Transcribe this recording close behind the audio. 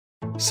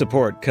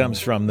Support comes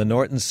from the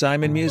Norton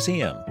Simon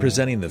Museum,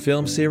 presenting the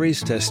film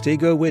series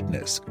Testigo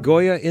Witness,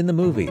 Goya in the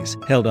Movies.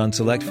 Held on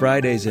select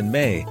Fridays in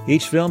May,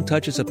 each film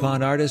touches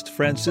upon artist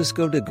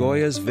Francisco de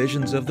Goya's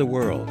visions of the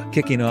world,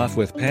 kicking off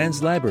with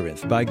Pan's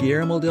Labyrinth by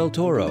Guillermo del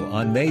Toro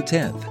on May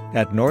 10th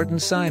at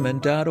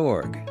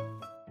nortonsimon.org.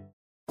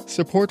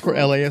 Support for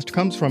LAist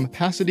comes from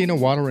Pasadena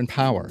Water and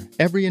Power.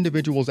 Every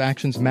individual's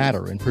actions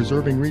matter in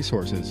preserving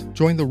resources.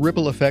 Join the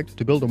ripple effect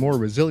to build a more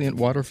resilient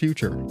water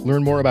future.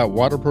 Learn more about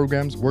water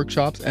programs,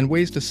 workshops, and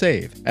ways to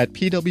save at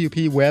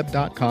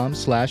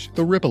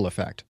pwpweb.com/the ripple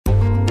effect.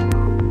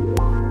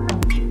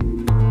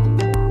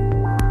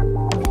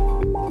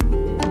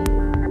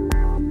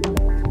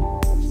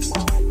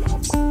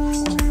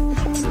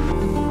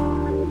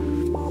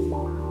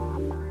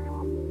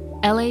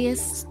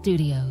 LAist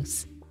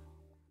Studios.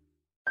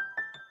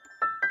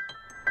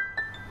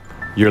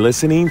 You're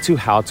listening to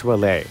How to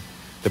LA,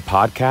 the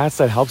podcast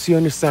that helps you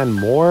understand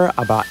more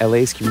about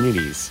LA's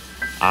communities.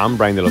 I'm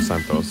Brian de los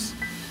Santos.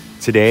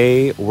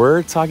 Today,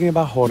 we're talking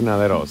about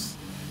jornaleros.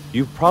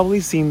 You've probably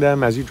seen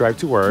them as you drive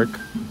to work,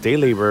 day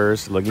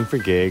laborers looking for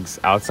gigs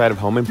outside of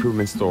home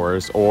improvement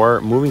stores or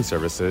moving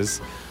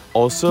services.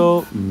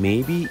 Also,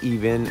 maybe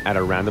even at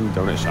a random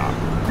donut shop.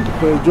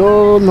 Pues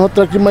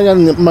nosotros aquí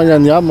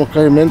mañaneamos,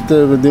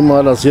 cabalmente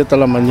venimos a las 7 de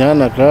la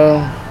mañana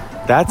acá.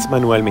 That's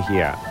Manuel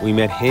Mejia. We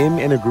met him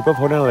and a group of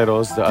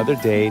jornaleros the other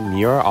day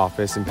near our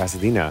office in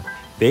Pasadena.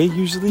 They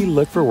usually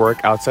look for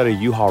work outside a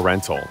U-Haul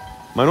rental.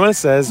 Manuel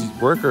says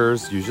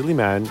workers, usually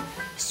men,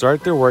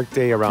 start their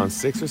workday around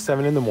 6 or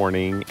 7 in the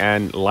morning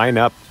and line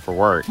up for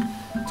work,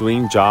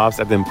 doing jobs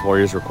at the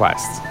employer's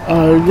request.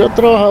 Yo he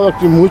trabajado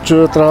aquí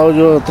mucho. Yo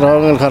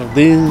trabajo en el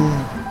jardín.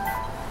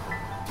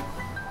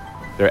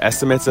 There are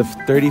estimates of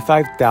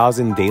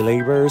 35,000 day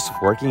laborers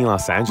working in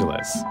Los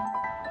Angeles.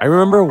 I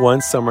remember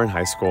one summer in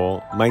high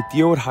school, my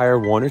tío would hire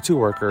 1 or 2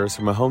 workers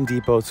from a Home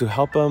Depot to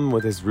help him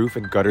with his roof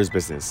and gutters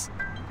business.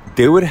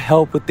 They would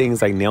help with things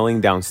like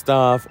nailing down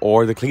stuff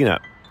or the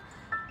cleanup.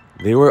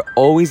 They were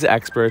always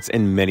experts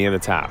in many of the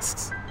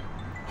tasks.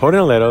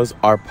 Jornaleros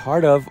are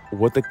part of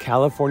what the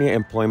California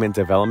Employment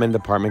Development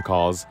Department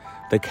calls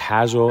the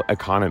casual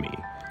economy,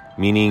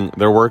 meaning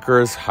they're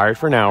workers hired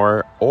for an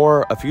hour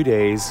or a few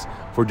days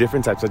for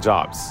different types of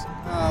jobs.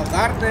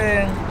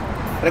 Garden,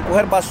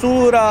 recoger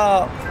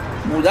basura,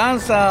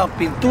 mudanza,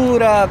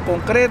 pintura,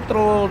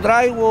 concreto,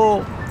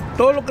 drywall,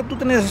 todo lo que tú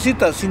te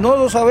necesitas. Si no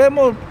lo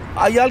sabemos,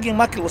 hay alguien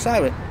más que lo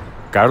sabe.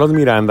 Carlos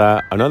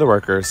Miranda, another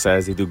worker,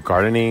 says they do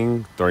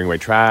gardening, throwing away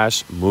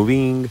trash,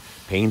 moving,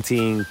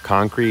 painting,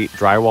 concrete,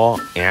 drywall,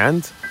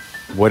 and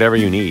whatever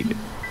you need.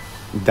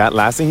 That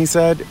last thing he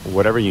said,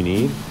 whatever you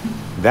need,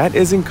 that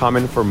isn't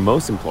common for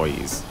most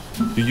employees.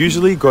 You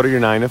usually go to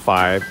your 9 to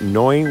 5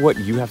 knowing what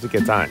you have to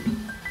get done.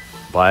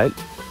 But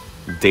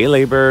day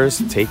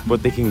laborers take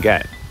what they can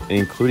get,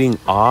 including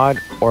odd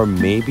or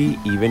maybe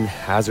even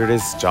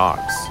hazardous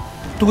jobs.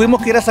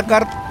 Tuvimos que ir a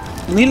sacar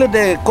miles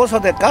de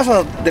cosas de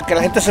casa, de que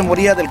la gente se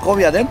moría del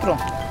COVID adentro.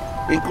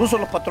 Incluso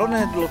los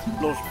patrones, los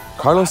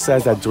Carlos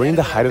says that during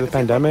the height of the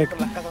pandemic,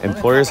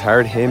 employers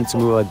hired him to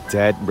move a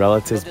dead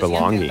relative's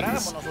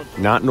belongings,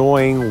 not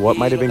knowing what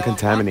might have been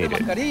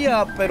contaminated.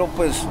 Pero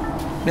pues,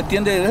 ¿me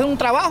entiende? Es un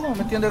trabajo,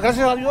 ¿me entiende?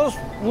 Gracias a Dios,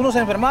 unos se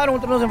enfermaron,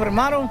 otros no se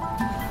enfermaron.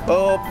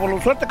 Por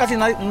suerte casi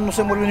nadie, no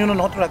se murió ni uno de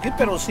nosotros aquí,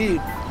 pero sí,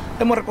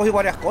 hemos recogido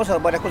varias cosas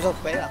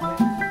feas.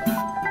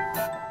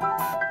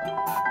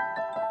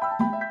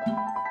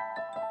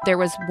 There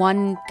was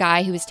one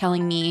guy who was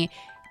telling me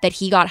that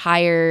he got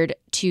hired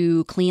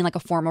to clean like a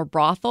former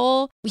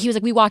brothel. He was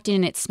like, we walked in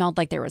and it smelled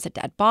like there was a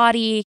dead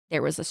body.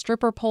 There was a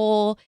stripper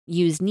pole,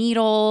 used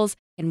needles,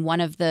 and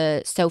one of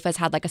the sofas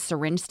had like a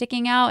syringe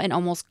sticking out and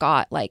almost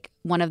got like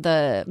one of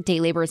the day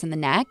laborers in the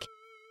neck.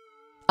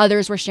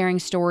 Others were sharing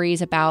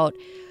stories about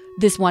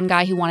this one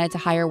guy who wanted to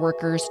hire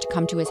workers to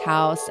come to his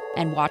house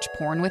and watch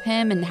porn with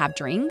him and have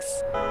drinks.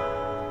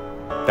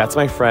 That's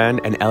my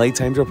friend and LA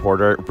Times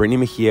reporter, Brittany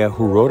Mejia,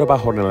 who wrote about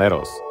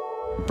jornaleros.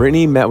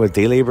 Brittany met with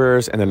day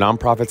laborers and the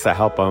nonprofits that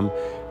help them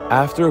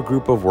after a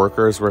group of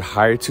workers were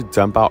hired to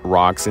dump out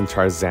rocks in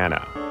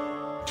Tarzana.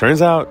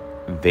 Turns out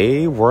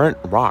they weren't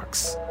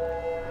rocks.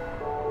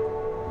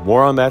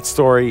 More on that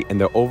story and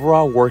the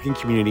overall working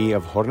community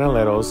of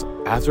jornaleros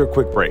after a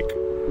quick break.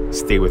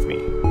 Stay with me.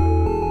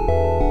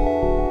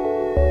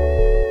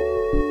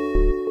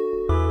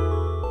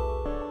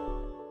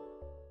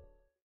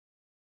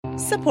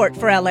 Support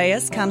for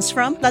LAist comes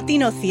from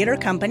Latino Theater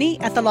Company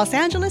at the Los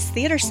Angeles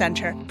Theater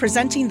Center,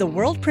 presenting the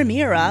world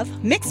premiere of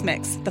Mix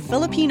Mix, The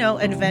Filipino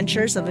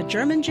Adventures of a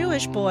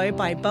German-Jewish Boy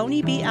by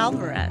Boni B.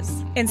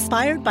 Alvarez.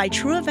 Inspired by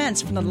true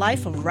events from the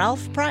life of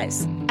Ralph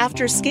Price.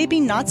 After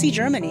escaping Nazi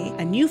Germany,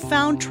 a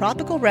newfound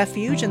tropical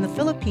refuge in the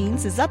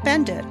Philippines is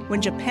upended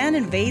when Japan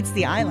invades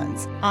the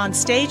islands. On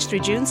stage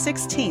through June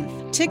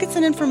 16th. Tickets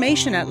and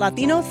information at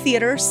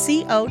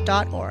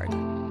latinotheaterco.org.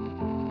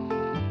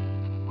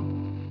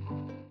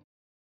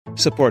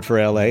 Support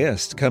for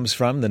LAist comes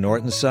from the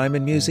Norton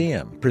Simon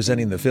Museum,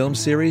 presenting the film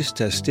series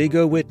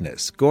Testigo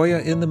Witness, Goya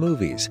in the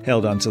Movies,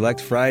 held on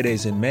select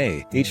Fridays in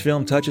May. Each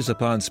film touches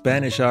upon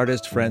Spanish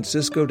artist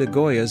Francisco de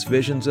Goya's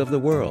visions of the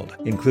world,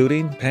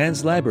 including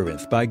Pan's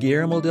Labyrinth by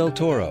Guillermo del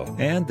Toro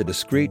and The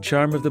Discreet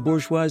Charm of the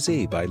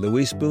Bourgeoisie by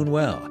Luis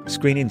Buñuel.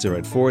 Screenings are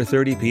at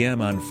 4:30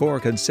 p.m. on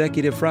 4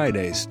 consecutive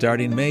Fridays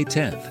starting May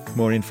 10th.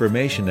 More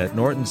information at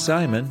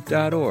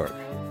nortonsimon.org.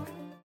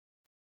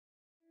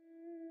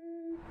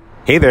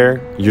 Hey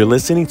there, you're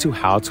listening to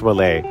How to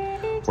LA.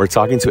 We're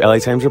talking to LA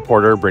Times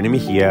reporter Brittany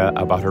Mejia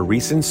about her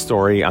recent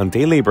story on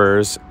day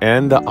laborers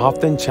and the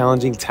often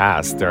challenging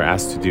tasks they're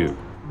asked to do.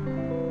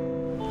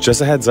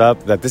 Just a heads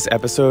up that this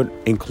episode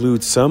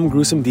includes some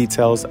gruesome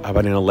details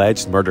about an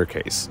alleged murder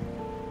case.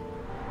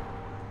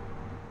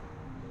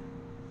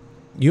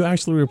 You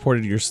actually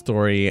reported your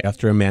story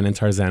after a man in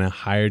Tarzana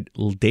hired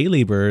day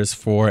laborers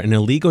for an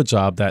illegal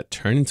job that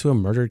turned into a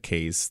murder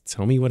case.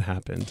 Tell me what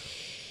happened.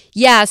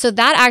 Yeah, so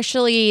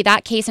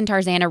that case in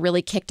Tarzana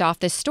really kicked off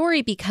this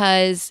story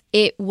because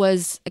it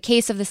was a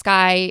case of this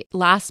guy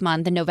last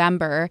month in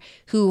November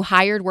who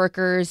hired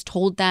workers,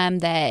 told them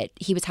that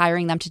he was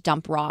hiring them to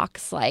dump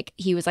rocks. Like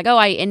he was like,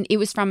 and it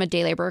was from a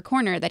day laborer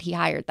corner that he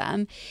hired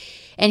them.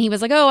 And he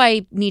was like,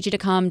 I need you to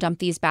come dump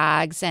these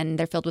bags and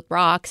they're filled with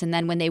rocks. And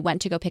then when they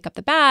went to go pick up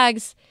the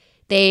bags,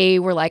 they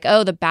were like,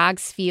 the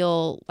bags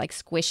feel like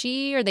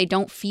squishy or they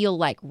don't feel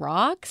like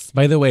rocks.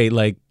 By the way,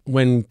 like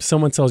when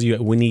someone tells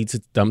you we need to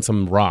dump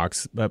some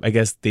rocks, I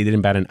guess they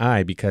didn't bat an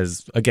eye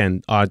because,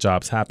 again, odd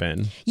jobs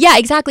happen. Yeah,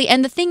 exactly.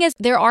 And the thing is,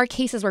 there are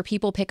cases where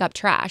people pick up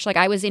trash. Like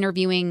I was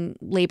interviewing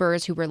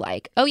laborers who were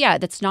like,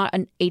 that's not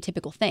an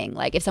atypical thing.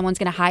 Like if someone's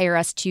going to hire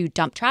us to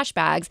dump trash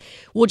bags,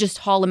 we'll just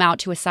haul them out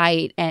to a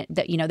site and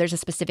there's a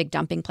specific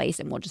dumping place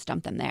and we'll just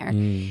dump them there.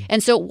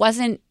 And so it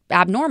wasn't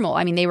abnormal.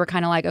 I mean, they were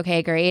kind of like,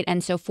 okay, great.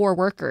 And so 4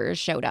 workers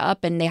showed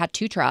up and they had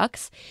 2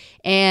 trucks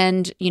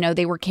and,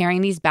 they were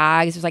carrying these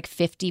bags. It was like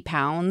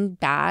 50-pound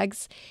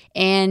bags.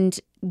 And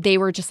they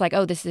were just like,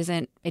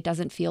 it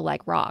doesn't feel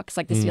like rocks.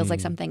 Like this feels like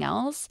something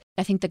else.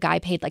 I think the guy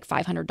paid like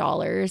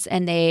 $500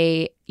 and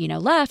they,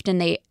 left and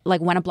they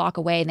like went a block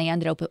away and they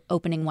ended up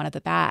opening one of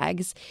the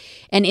bags.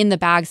 And in the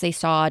bags, they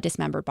saw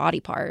dismembered body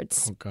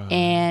parts. Oh, God.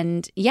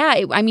 And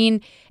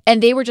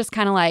and they were just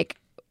kind of like,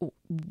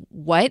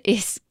 what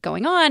is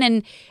going on?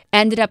 And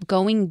ended up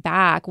going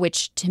back,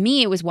 which to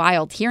me, it was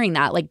wild hearing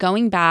that, like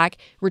going back,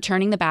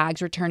 returning the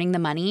bags, returning the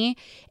money.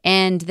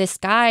 And this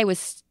guy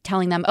was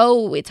telling them,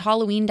 it's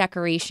Halloween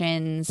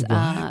decorations.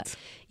 What?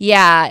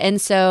 Yeah.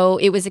 And so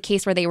it was a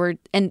case where they were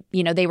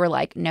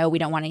like, no, we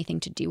don't want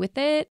anything to do with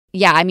it.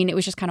 Yeah. I mean, it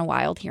was just kind of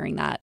wild hearing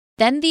that.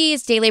 Then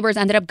these day laborers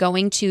ended up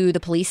going to the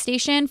police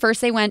station.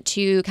 First, they went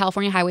to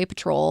California Highway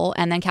Patrol,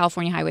 and then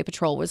California Highway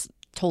Patrol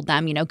told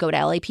them, go to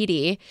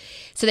LAPD.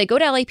 So they go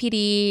to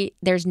LAPD.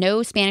 There's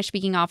no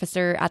Spanish-speaking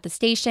officer at the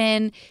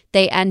station.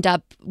 They end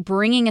up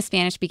bringing a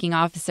Spanish-speaking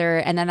officer,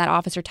 and then that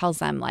officer tells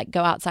them, like,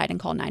 go outside and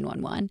call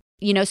 911.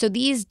 So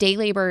these day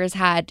laborers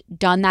had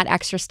done that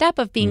extra step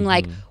of being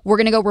like, we're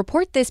going to go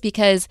report this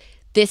because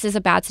this is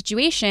a bad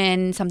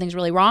situation. Something's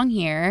really wrong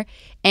here.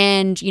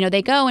 And,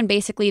 they go, and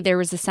basically there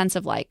was a sense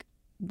of, like,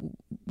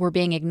 we're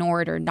being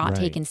ignored or not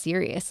taken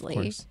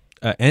seriously.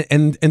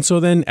 And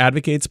so then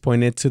advocates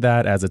pointed to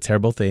that as a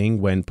terrible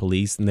thing when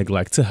police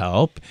neglect to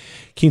help.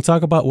 Can you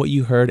talk about what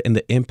you heard and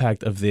the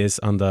impact of this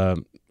on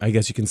the, I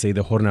guess you can say,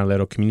 the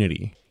jornalero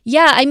community?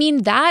 Yeah, I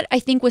mean, that I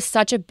think was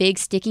such a big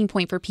sticking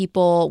point for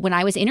people when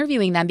I was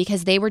interviewing them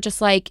because they were just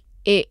like,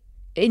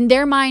 in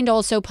their mind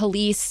also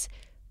police,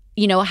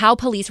 how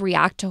police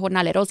react to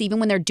jornaleros, even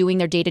when they're doing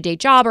their day-to-day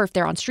job or if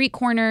they're on street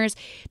corners,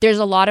 there's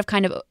a lot of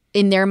kind of,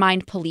 in their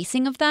mind,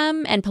 policing of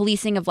them and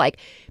policing of like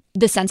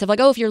the sense of like,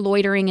 if you're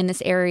loitering in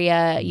this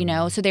area,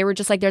 so they were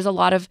just like, there's a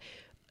lot of,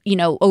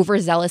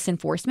 overzealous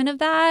enforcement of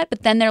that.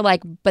 But then they're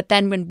like, but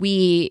then when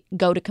we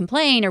go to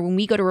complain or when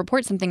we go to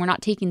report something, we're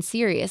not taken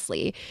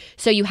seriously.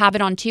 So you have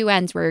it on 2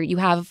 ends where you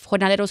have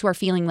jornaleros who are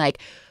feeling like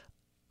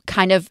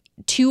kind of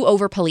too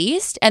over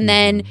policed. And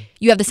then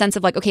you have the sense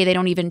of like, okay, they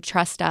don't even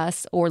trust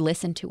us or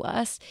listen to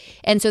us.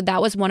 And so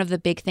that was one of the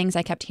big things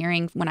I kept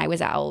hearing when I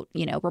was out,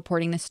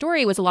 reporting this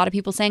story was a lot of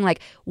people saying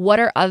like, what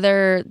are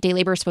other day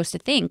laborers supposed to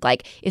think?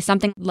 Like, if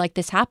something like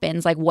this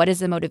happens, like, what is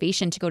the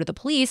motivation to go to the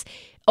police?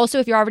 Also,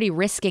 if you're already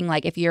risking,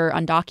 like, if you're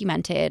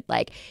undocumented,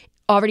 like,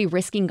 already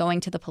risking going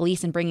to the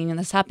police and bringing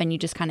this up and you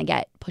just kind of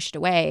get pushed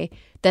away,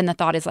 then the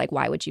thought is like,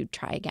 why would you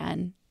try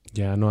again?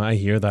 Yeah, no, I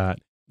hear that.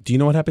 Do you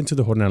know what happened to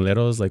the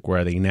jornaleros? Like, where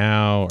are they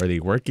now? Are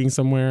they working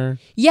somewhere?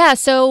 Yeah,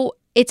 so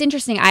it's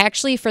interesting. I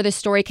actually, for this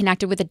story,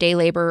 connected with a day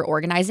labor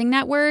organizing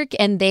network,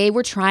 and they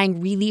were trying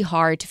really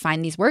hard to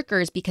find these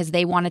workers because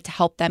they wanted to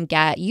help them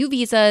get U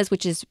visas,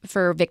 which is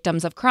for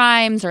victims of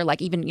crimes or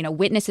like even,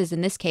 witnesses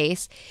in this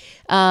case,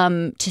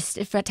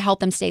 to help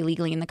them stay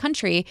legally in the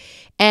country.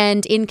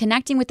 And in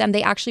connecting with them,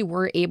 they actually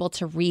were able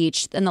to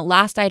reach, and the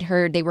last I'd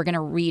heard, they were going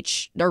to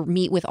reach or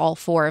meet with all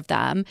 4 of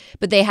them.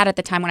 But they had, at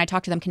the time when I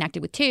talked to them,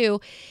 connected with 2.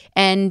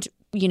 And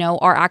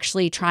are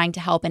actually trying to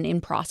help and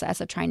in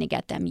process of trying to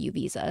get them U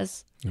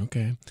visas.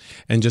 Okay.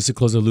 And just to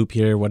close the loop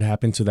here, what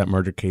happened to that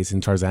murder case in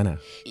Tarzana?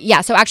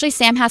 Yeah, so actually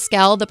Sam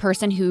Haskell, the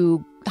person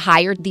who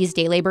hired these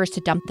day laborers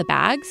to dump the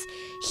bags,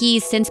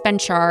 he's since been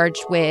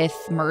charged with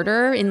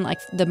murder in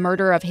the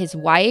murder of his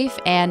wife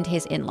and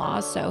his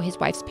in-laws, so his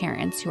wife's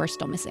parents, who are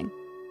still missing.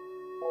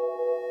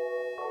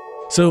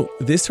 So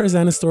this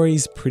Tarzana story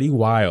is pretty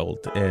wild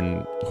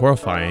and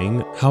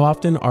horrifying. How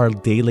often are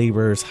day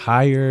laborers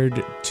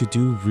hired to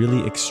do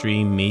really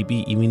extreme,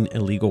 maybe even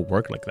illegal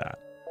work like that?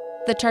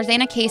 The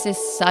Tarzana case is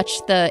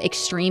such the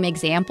extreme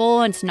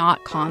example. It's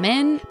not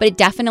common, but it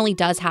definitely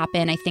does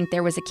happen. I think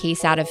there was a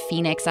case out of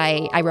Phoenix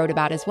I wrote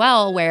about as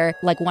well, where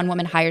one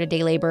woman hired a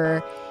day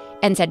laborer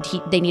and said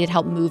they needed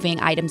help moving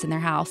items in their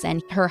house.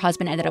 And her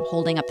husband ended up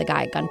holding up the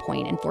guy at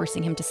gunpoint and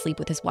forcing him to sleep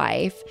with his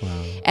wife.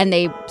 Wow. And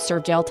they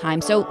served jail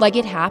time. So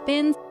it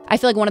happens. I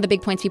feel like one of the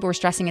big points people were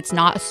stressing, it's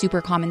not a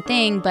super common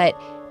thing, but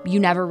you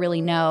never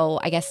really know.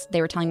 I guess they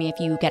were telling me if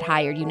you get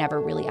hired, you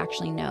never really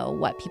actually know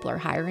what people are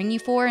hiring you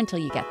for until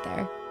you get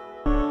there.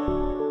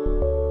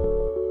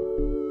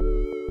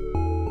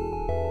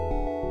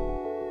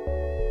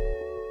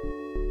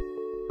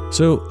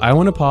 So I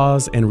want to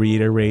pause and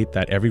reiterate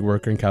that every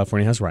worker in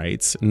California has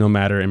rights, no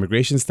matter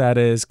immigration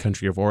status,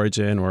 country of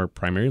origin, or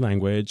primary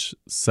language.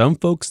 Some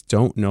folks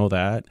don't know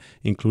that,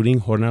 including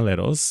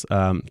jornaleros.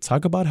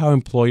 Talk about how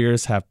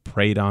employers have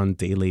preyed on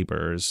day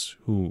laborers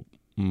who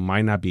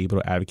might not be able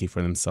to advocate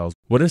for themselves.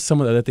 What are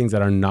some of the other things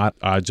that are not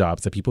odd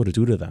jobs that people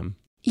do to them?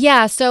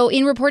 Yeah, so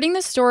in reporting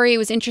this story, it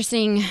was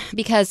interesting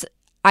because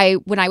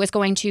when I was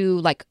going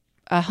to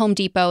a Home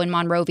Depot in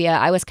Monrovia,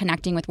 I was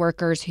connecting with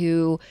workers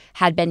who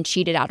had been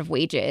cheated out of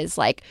wages.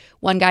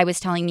 One guy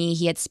was telling me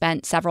he had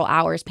spent several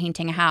hours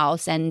painting a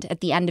house, and at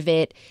the end of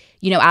it,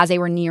 as they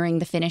were nearing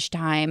the finish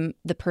time,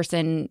 the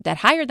person that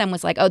hired them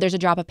was like, oh, there's a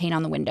drop of paint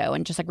on the window,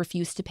 and just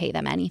refused to pay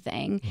them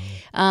anything.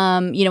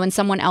 Mm-hmm. And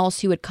someone else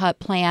who had cut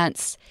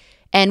plants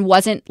and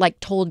wasn't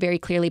told very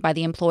clearly by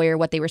the employer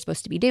what they were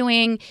supposed to be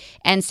doing.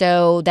 And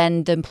so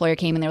then the employer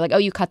came and they're like, oh,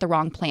 you cut the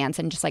wrong plants,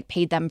 and just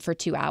paid them for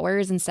 2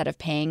 hours instead of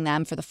paying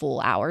them for the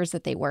full hours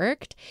that they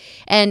worked.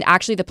 And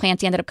actually the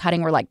plants he ended up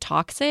cutting were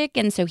toxic.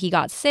 And so he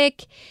got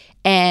sick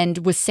and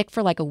was sick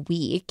for a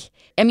week.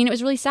 I mean, it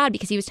was really sad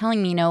because he was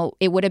telling me,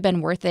 it would have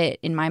been worth it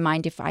in my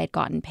mind if I had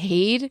gotten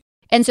paid.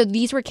 And so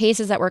these were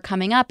cases that were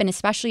coming up. And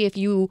especially if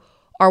you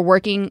are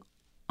working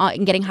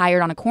and getting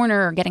hired on a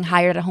corner or getting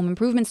hired at a home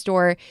improvement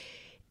store,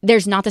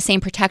 there's not the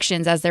same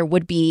protections as there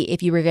would be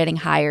if you were getting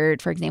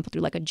hired, for example,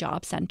 through a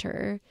job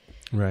center.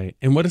 Right.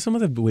 And what are some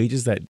of the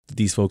wages that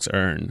these folks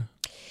earn?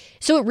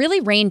 So it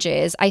really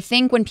ranges. I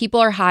think when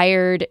people are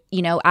hired,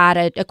 at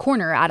a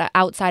corner,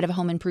 outside of a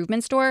home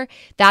improvement store,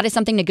 that is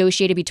something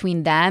negotiated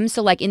between them.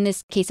 So in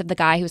this case of the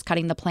guy who was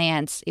cutting the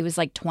plants, it was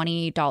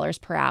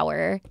 $20 per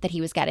hour that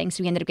he was getting.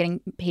 So he ended up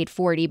getting paid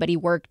 $40, but he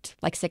worked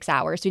 6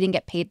 hours. So he didn't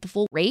get paid the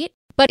full rate.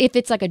 But if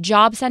it's a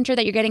job center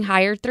that you're getting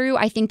hired through,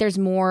 I think there's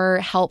more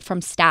help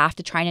from staff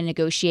to try to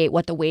negotiate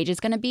what the wage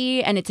is going to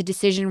be. And it's a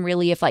decision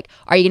really if are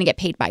you going to get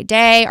paid by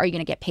day? Are you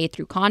going to get paid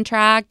through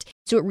contract?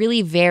 So it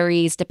really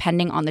varies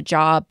depending on the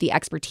job, the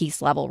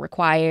expertise level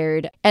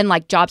required. And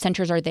job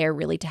centers are there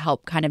really to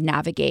help kind of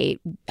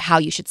navigate how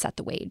you should set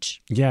the wage.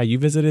 Yeah, you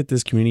visited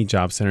this community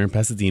job center in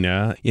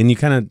Pasadena and you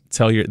kind of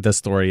tell the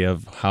story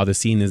of how the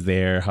scene is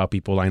there, how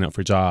people line up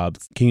for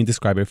jobs. Can you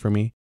describe it for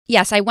me?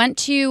 Yes, I went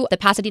to the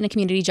Pasadena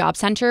Community Job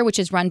Center, which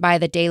is run by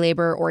the Day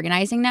Labor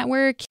Organizing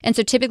Network. And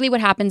so typically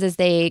what happens is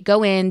they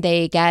go in,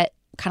 they get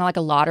kind of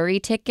a lottery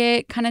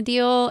ticket kind of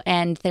deal,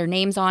 and their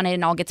name's on it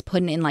and all gets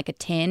put in a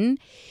tin.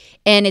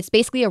 And it's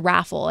basically a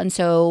raffle. And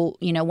so,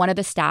 one of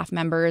the staff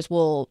members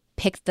will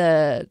pick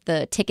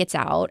the tickets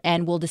out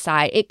and will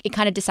decide, it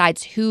kind of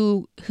decides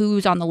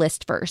who's on the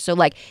list first. So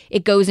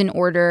it goes in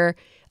order.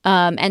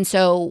 And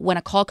so when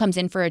a call comes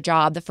in for a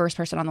job, the first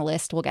person on the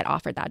list will get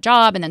offered that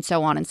job, and then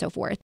so on and so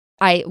forth.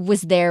 I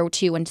was there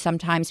too, and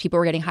sometimes people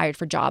were getting hired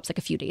for jobs a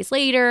few days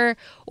later,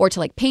 or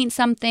to paint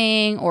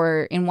something,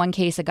 or in one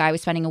case, a guy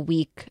was spending a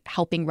week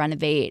helping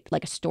renovate a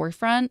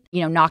storefront,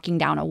 knocking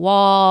down a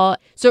wall.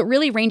 So it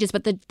really ranges,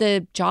 but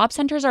the job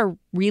centers are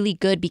really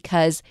good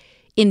because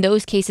in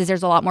those cases,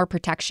 there's a lot more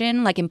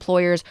protection.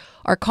 Employers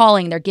are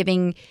calling, they're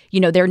giving,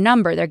 their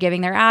number, they're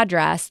giving their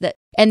address.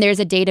 And there's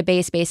a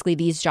database basically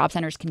these job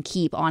centers can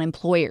keep on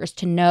employers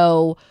to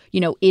know,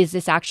 is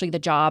this actually the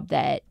job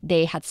that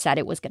they had said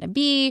it was going to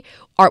be?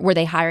 Or were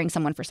they hiring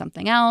someone for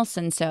something else?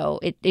 And so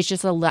it's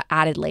just an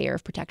added layer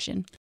of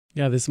protection.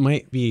 Yeah, this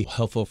might be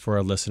helpful for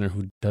a listener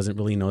who doesn't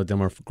really know the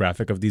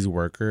demographic of these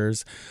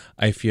workers.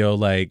 I feel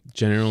like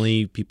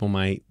generally people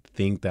might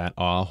think that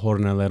all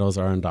jornaleros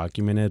are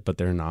undocumented, but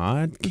they're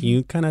not. Can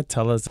you kind of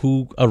tell us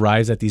who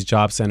arrives at these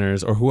job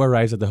centers or who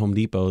arrives at the Home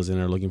Depots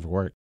and are looking for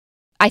work?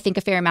 I think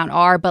a fair amount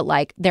are,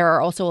 but there are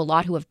also a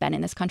lot who have been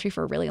in this country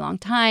for a really long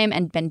time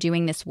and been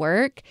doing this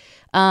work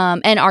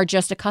and are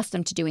just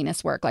accustomed to doing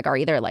this work, are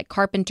either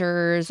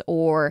carpenters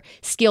or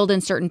skilled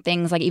in certain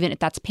things, even if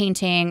that's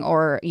painting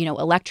or,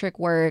 electric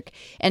work.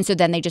 And so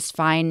then they just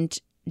find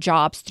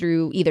jobs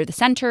through either the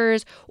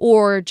centers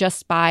or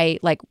just by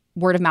like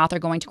word of mouth or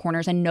going to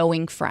corners and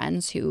knowing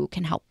friends who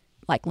can help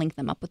like link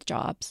them up with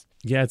jobs.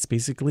 Yeah, it's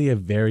basically a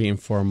very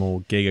informal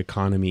gig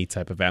economy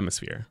type of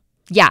atmosphere.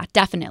 Yeah,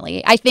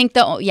 definitely. I think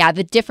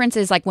the difference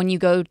is like when you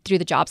go through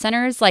the job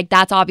centers, like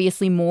that's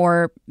obviously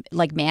more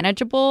like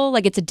manageable.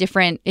 Like it's a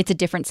different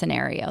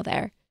scenario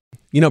there.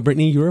 You know,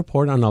 Brittany, you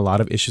report on a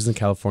lot of issues in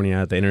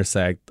California that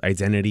intersect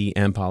identity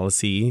and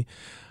policy.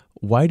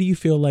 Why do you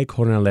feel like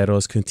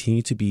jornaleros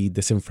continue to be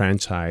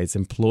disenfranchised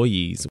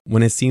employees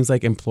when it seems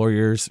like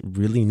employers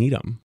really need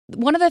them?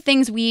 One of the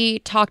things we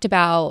talked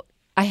about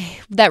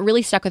that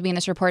really stuck with me in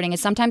this reporting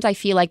is sometimes I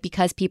feel like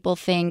because people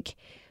think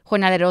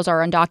jornaleros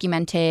are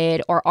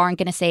undocumented or aren't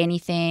going to say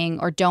anything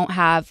or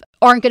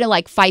aren't going to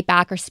like fight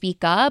back or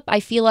speak up, I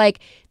feel like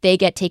they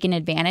get taken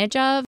advantage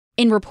of.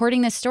 In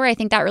reporting this story, I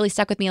think that really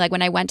stuck with me. Like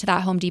when I went to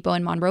that Home Depot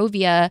in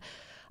Monrovia,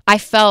 I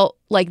felt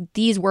like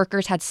these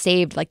workers had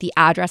saved like the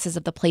addresses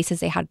of the places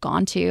they had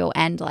gone to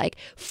and like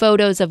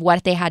photos of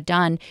what they had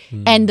done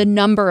and the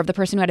number of the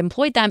person who had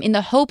employed them in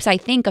the hopes, I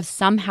think, of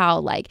somehow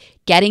like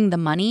getting the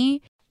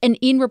money. And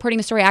in reporting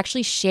the story, I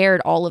actually shared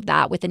all of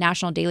that with the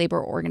National Day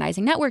Labor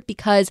Organizing Network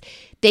because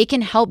they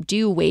can help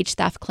do wage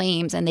theft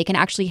claims and they can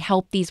actually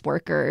help these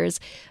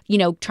workers, you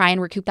know, try and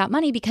recoup that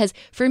money. Because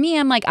for me,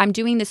 I'm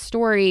doing this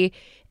story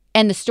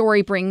and the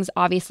story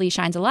obviously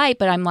shines a light,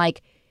 but I'm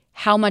like,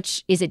 how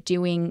much is it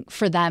doing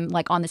for them,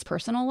 like on this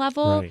personal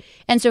level? Right.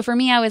 And so for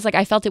me,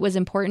 I felt it was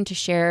important to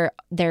share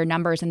their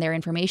numbers and their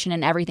information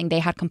and everything they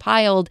had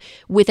compiled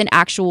with an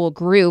actual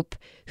group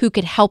who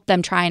could help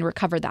them try and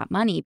recover that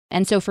money.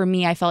 And so for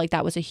me, I felt like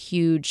that was a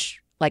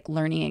huge like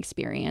learning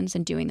experience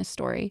in doing this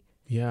story.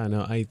 Yeah,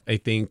 no, I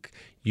think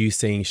you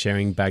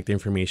sharing back the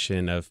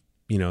information of,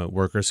 you know,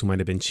 workers who might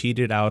have been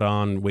cheated out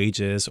on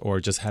wages or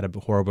just had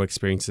horrible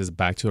experiences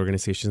back to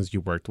organizations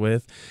you worked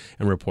with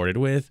and reported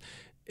with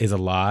is a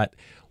lot.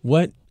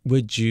 What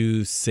would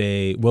you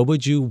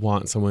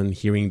want someone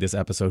hearing this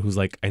episode who's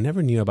like, I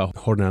never knew about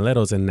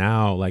jornaleros and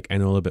now like I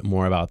know a little bit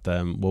more about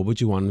them? What would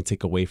you want them to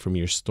take away from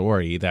your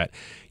story that,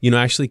 you know,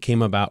 actually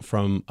came about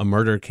from a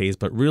murder case,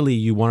 but really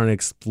you want to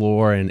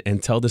explore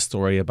and tell the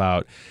story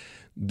about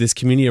this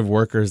community of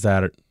workers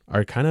that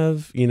are kind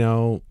of, you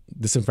know,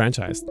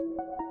 disenfranchised?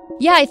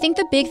 Yeah, I think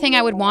the big thing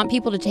I would want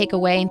people to take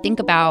away and think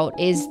about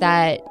is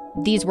that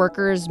these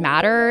workers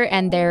matter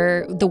and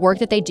the work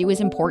that they do is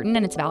important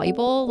and it's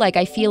valuable. Like,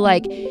 I feel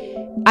like,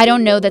 I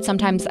don't know that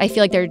sometimes I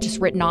feel like they're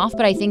just written off,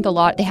 but I think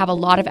they have a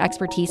lot of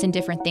expertise in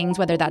different things,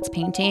 whether that's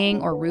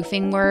painting or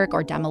roofing work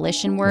or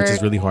demolition work. Which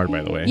is really hard,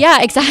 by the way.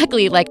 Yeah,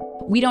 exactly. Like,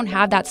 we don't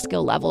have that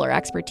skill level or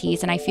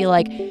expertise. And I feel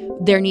like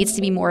there needs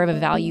to be more of a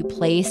value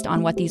placed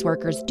on what these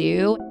workers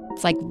do.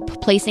 It's like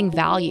placing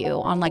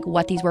value on like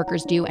what these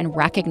workers do and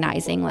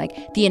recognizing like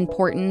the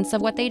importance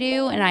of what they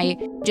do. And I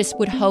just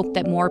would hope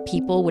that more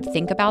people would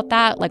think about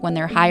that, like when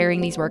they're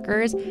hiring these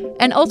workers,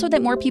 and also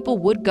that more people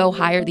would go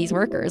hire these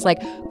workers,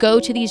 like go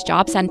to these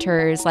job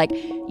centers. Like,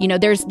 you know,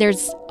 there's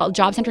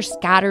job centers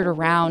scattered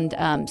around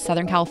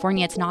Southern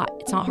California. It's not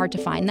hard to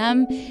find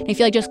them. And I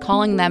feel like just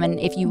calling them, and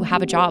if you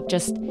have a job,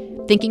 just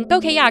thinking,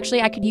 okay, yeah,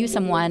 actually I could use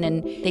someone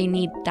and they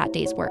need that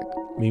day's work.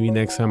 Maybe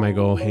next time I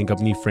go hang up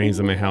new frames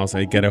in my house,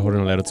 I get a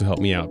jornalero to help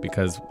me out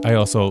because I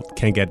also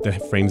can't get the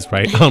frames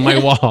right on my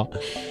wall.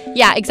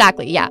 Yeah,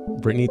 exactly. Yeah.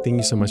 Brittany, thank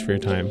you so much for your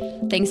time.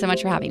 Thanks so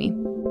much for having me.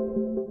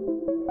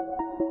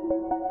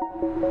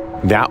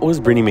 That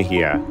was Brittany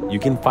Mejia. You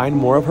can find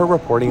more of her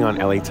reporting on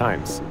LA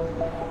Times.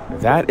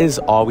 That is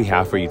all we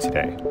have for you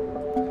today.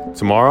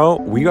 Tomorrow,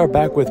 we are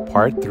back with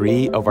part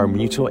 3 of our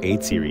mutual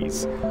aid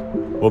series.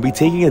 We'll be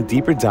taking a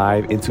deeper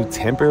dive into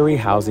temporary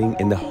housing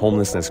in the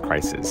homelessness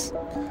crisis.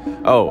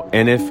 Oh,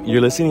 and if you're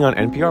listening on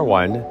NPR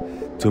One,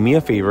 do me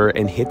a favor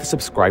and hit the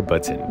subscribe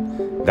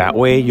button. That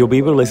way, you'll be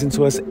able to listen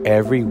to us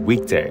every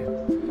weekday.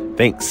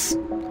 Thanks.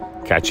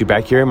 Catch you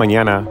back here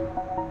mañana.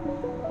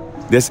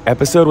 This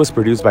episode was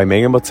produced by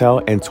Megan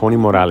Botel and Tony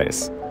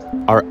Morales.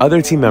 Our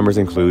other team members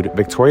include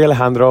Victoria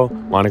Alejandro,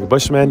 Monica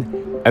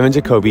Bushman, Evan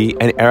Jacoby,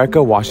 and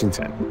Erica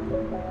Washington.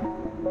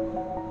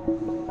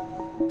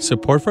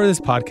 Support for this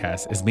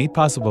podcast is made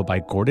possible by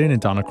Gordon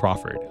and Donna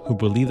Crawford, who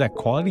believe that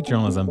quality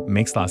journalism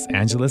makes Los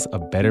Angeles a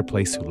better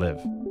place to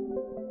live.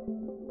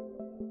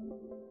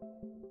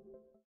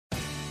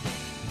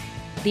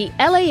 The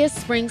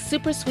LAist Spring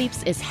Super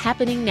Sweeps is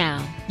happening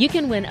now. You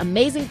can win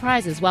amazing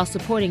prizes while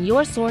supporting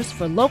your source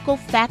for local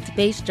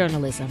fact-based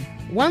journalism.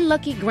 One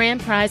lucky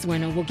grand prize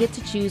winner will get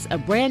to choose a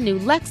brand new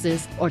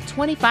Lexus or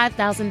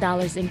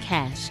 $25,000 in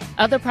cash.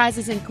 Other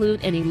prizes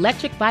include an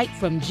electric bike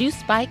from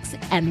Juice Bikes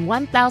and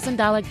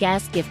 $1,000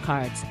 gas gift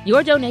cards.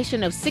 Your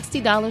donation of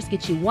 $60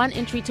 gets you one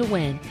entry to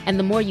win, and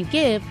the more you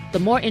give, the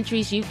more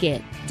entries you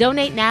get.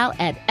 Donate now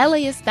at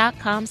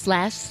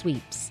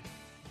LAist.com/sweeps.